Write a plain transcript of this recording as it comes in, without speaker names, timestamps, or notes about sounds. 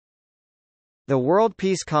The World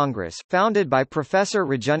Peace Congress, founded by Professor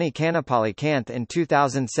Rajani Kanapali-Kanth in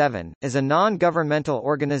 2007, is a non-governmental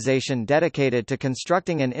organization dedicated to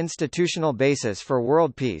constructing an institutional basis for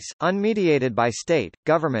world peace, unmediated by state,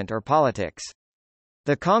 government or politics.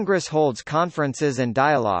 The Congress holds conferences and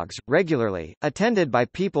dialogues, regularly, attended by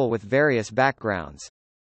people with various backgrounds.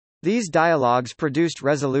 These dialogues produced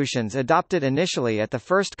resolutions adopted initially at the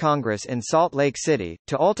first Congress in Salt Lake City,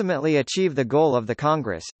 to ultimately achieve the goal of the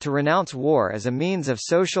Congress, to renounce war as a means of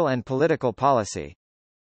social and political policy.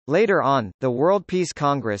 Later on, the World Peace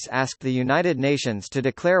Congress asked the United Nations to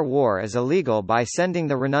declare war as illegal by sending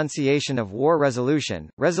the Renunciation of War Resolution,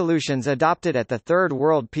 resolutions adopted at the Third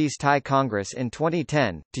World Peace Thai Congress in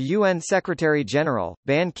 2010, to UN Secretary-General,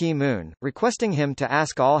 Ban Ki-moon, requesting him to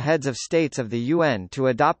ask all heads of states of the UN to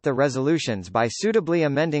adopt the resolutions by suitably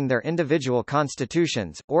amending their individual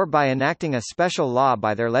constitutions, or by enacting a special law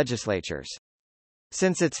by their legislatures.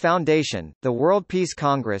 Since its foundation, the World Peace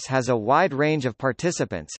Congress has a wide range of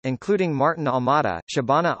participants, including Martin Almada,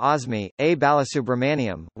 Shabana Azmi, A.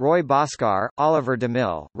 Balasubramaniam, Roy Bhaskar, Oliver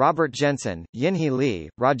DeMille, Robert Jensen, Yinhee Lee,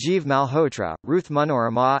 Rajiv Malhotra, Ruth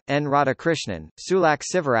Manorama, N. Radhakrishnan, Sulak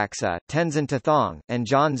Sivaraksa, Tenzin Tathong, and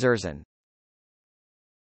John Zerzan.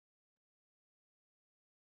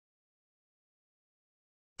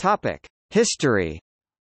 History.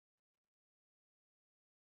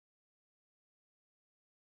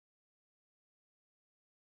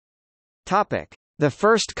 The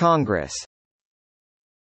First Congress.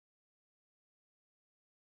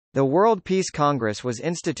 The World Peace Congress was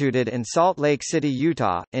instituted in Salt Lake City,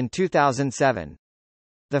 Utah, in 2007.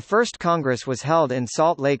 The first Congress was held in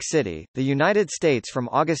Salt Lake City, the United States from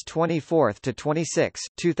August 24 to 26,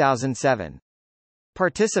 2007.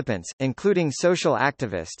 Participants, including social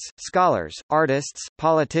activists, scholars, artists,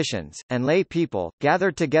 politicians, and lay people,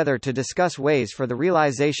 gathered together to discuss ways for the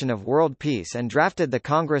realization of world peace and drafted the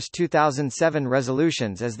Congress 2007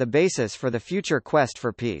 resolutions as the basis for the future quest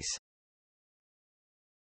for peace.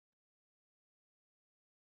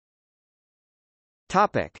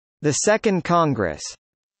 The Second Congress.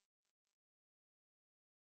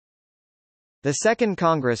 The Second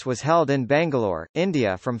Congress was held in Bangalore,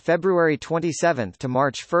 India from February 27 to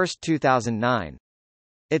March 1, 2009.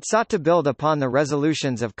 It sought to build upon the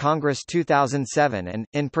resolutions of Congress 2007 and,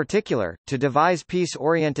 in particular, to devise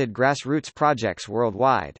peace-oriented grassroots projects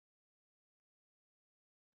worldwide.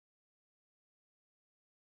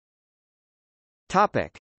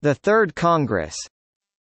 The Third Congress.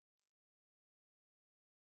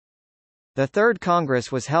 The Third Congress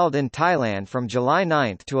was held in Thailand from July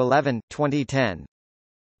 9 to 11, 2010.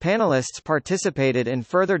 Panelists participated in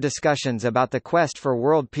further discussions about the quest for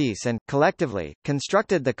world peace and, collectively,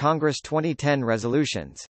 constructed the Congress 2010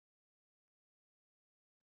 resolutions.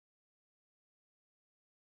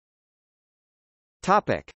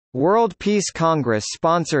 World Peace Congress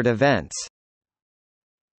sponsored events.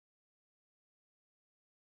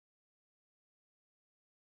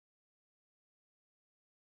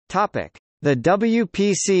 The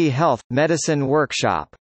WPC Health, Medicine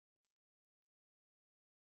Workshop.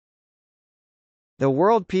 The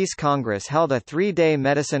World Peace Congress held a 3-day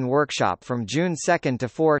medicine workshop from June 2 to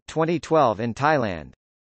 4, 2012 in Thailand.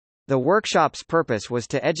 The workshop's purpose was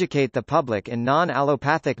to educate the public in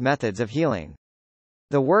non-allopathic methods of healing.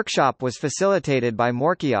 The workshop was facilitated by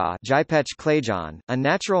Morkia Jaipech Klajon, a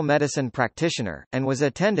natural medicine practitioner, and was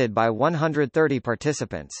attended by 130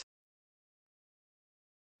 participants.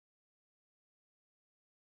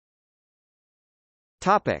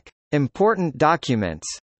 Important documents.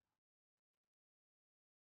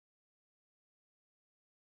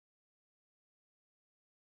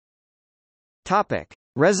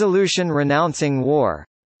 Resolution Renouncing War.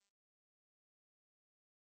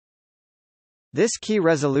 This key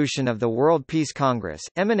resolution of the World Peace Congress,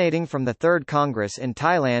 emanating from the Third Congress in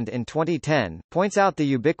Thailand in 2010, points out the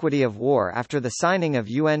ubiquity of war after the signing of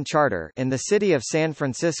UN Charter in the city of San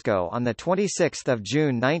Francisco on 26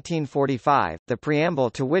 June 1945, the preamble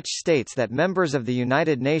to which states that members of the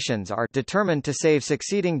United Nations are determined to save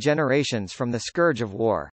succeeding generations from the scourge of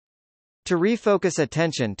war. To refocus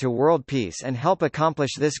attention to world peace and help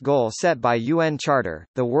accomplish this goal set by UN Charter,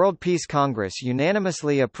 the World Peace Congress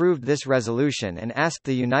unanimously approved this resolution and asked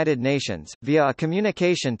the United Nations, via a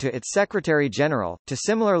communication to its Secretary-General, to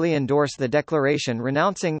similarly endorse the declaration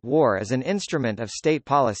renouncing war as an instrument of state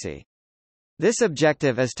policy. This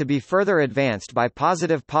objective is to be further advanced by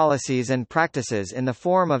positive policies and practices in the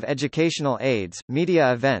form of educational aids,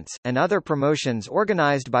 media events, and other promotions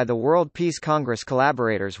organized by the World Peace Congress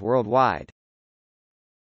collaborators worldwide.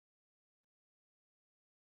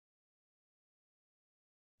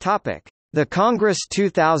 The Congress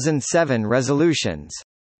 2007 resolutions.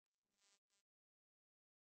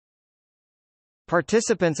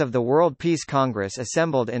 Participants of the World Peace Congress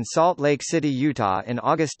assembled in Salt Lake City, Utah in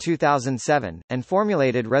August 2007, and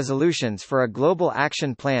formulated resolutions for a global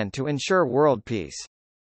action plan to ensure world peace.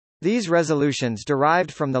 These resolutions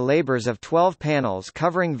derived from the labors of 12 panels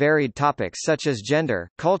covering varied topics such as gender,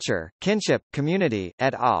 culture, kinship, community,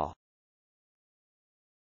 et al.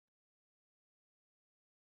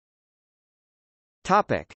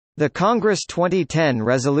 The Congress 2010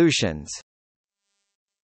 resolutions.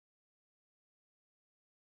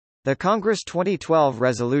 The Congress 2012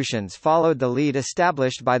 resolutions followed the lead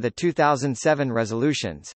established by the 2007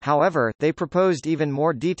 resolutions, however, they proposed even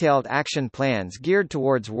more detailed action plans geared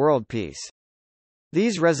towards world peace.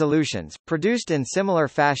 These resolutions, produced in similar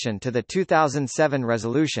fashion to the 2007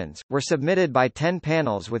 resolutions, were submitted by 10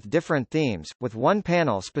 panels with different themes, with one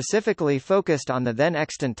panel specifically focused on the then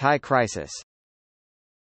extant Thai crisis.